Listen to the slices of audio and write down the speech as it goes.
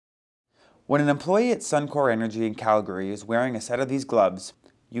When an employee at Suncor Energy in Calgary is wearing a set of these gloves,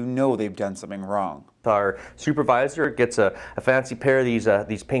 you know they've done something wrong. Our supervisor gets a fancy pair of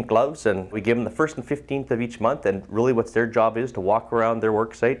these pink gloves, and we give them the 1st and 15th of each month, and really what their job is to walk around their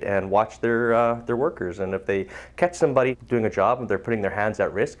work site and watch their workers. And if they catch somebody doing a job and they're putting their hands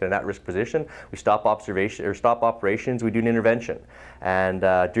at risk, in an at-risk position, we stop observation or stop operations, we do an intervention. And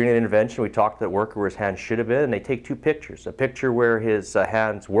during the intervention we talk to the worker where his hands should have been, and they take 2 pictures. A picture where his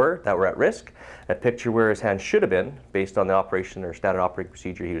hands were at risk, a picture where his hands should have been based on the operation or standard operating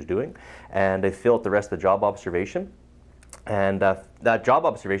procedure he was doing, and they fill out the rest of the job observation. And that job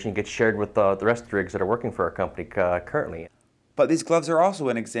observation gets shared with the rest of the rigs that are working for our company currently. But these gloves are also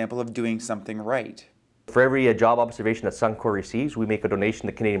an example of doing something right. For every job observation that Suncor receives, we make a donation to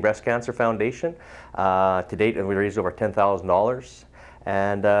the Canadian Breast Cancer Foundation. To date, we raised over $10,000.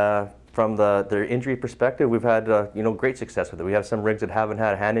 And from their injury perspective, we've had great success with it. We have some rigs that haven't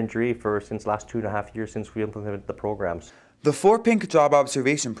had a hand injury since the last 2.5 years since we implemented the programs. The 4 Pink Job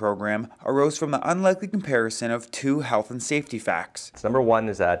Observation Program arose from the unlikely comparison of 2 health and safety facts. Number one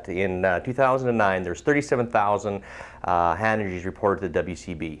is that in 2009, there's 37,000 hand injuries reported to the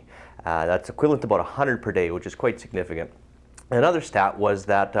WCB. That's equivalent to about 100 per day, which is quite significant. Another stat was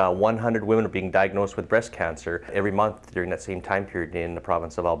that 100 women are being diagnosed with breast cancer every month during that same time period in the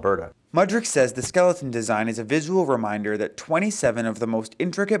province of Alberta. Mudryk says the skeleton design is a visual reminder that 27 of the most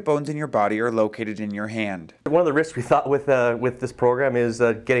intricate bones in your body are located in your hand. One of the risks we thought with this program is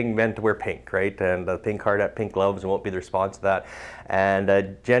getting men to wear pink, right? And the pink hard hat, pink gloves, and what would be the response to that.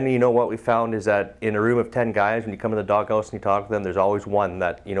 And Jenny, what we found is that in a room of 10 guys, when you come in the doghouse and you talk to them, there's always one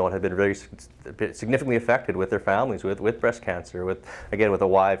that had been very significantly affected with their families, with breast cancer, with a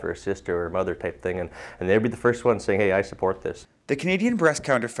wife or a sister or mother type thing, and they'd be the first one saying, "Hey, I support this." The Canadian Breast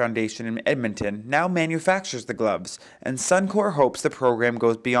Cancer Foundation in Edmonton now manufactures the gloves, and Suncor hopes the program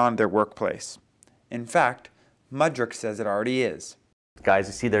goes beyond their workplace. In fact, Mudryk says it already is. Guys,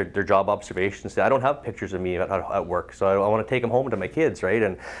 you see their job observations. I don't have pictures of me at work, so I want to take them home to my kids, right?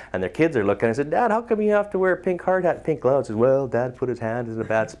 And their kids are looking. I said, "Dad, how come you have to wear a pink hard hat and pink gloves?" He says, "Well, Dad put his hand in a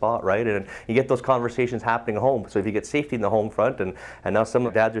bad spot," right? And you get those conversations happening at home. So if you get safety in the home front, and now some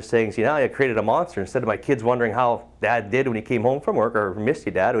dads are saying, "See, now I created a monster." Instead of my kids wondering how Dad did when he came home from work, or "Missed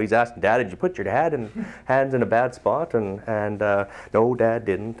you, Dad," or he's asking, "Dad, did you put your hands in a bad spot?" And no, Dad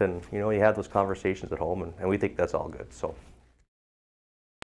didn't. And you have those conversations at home, and we think that's all good. So.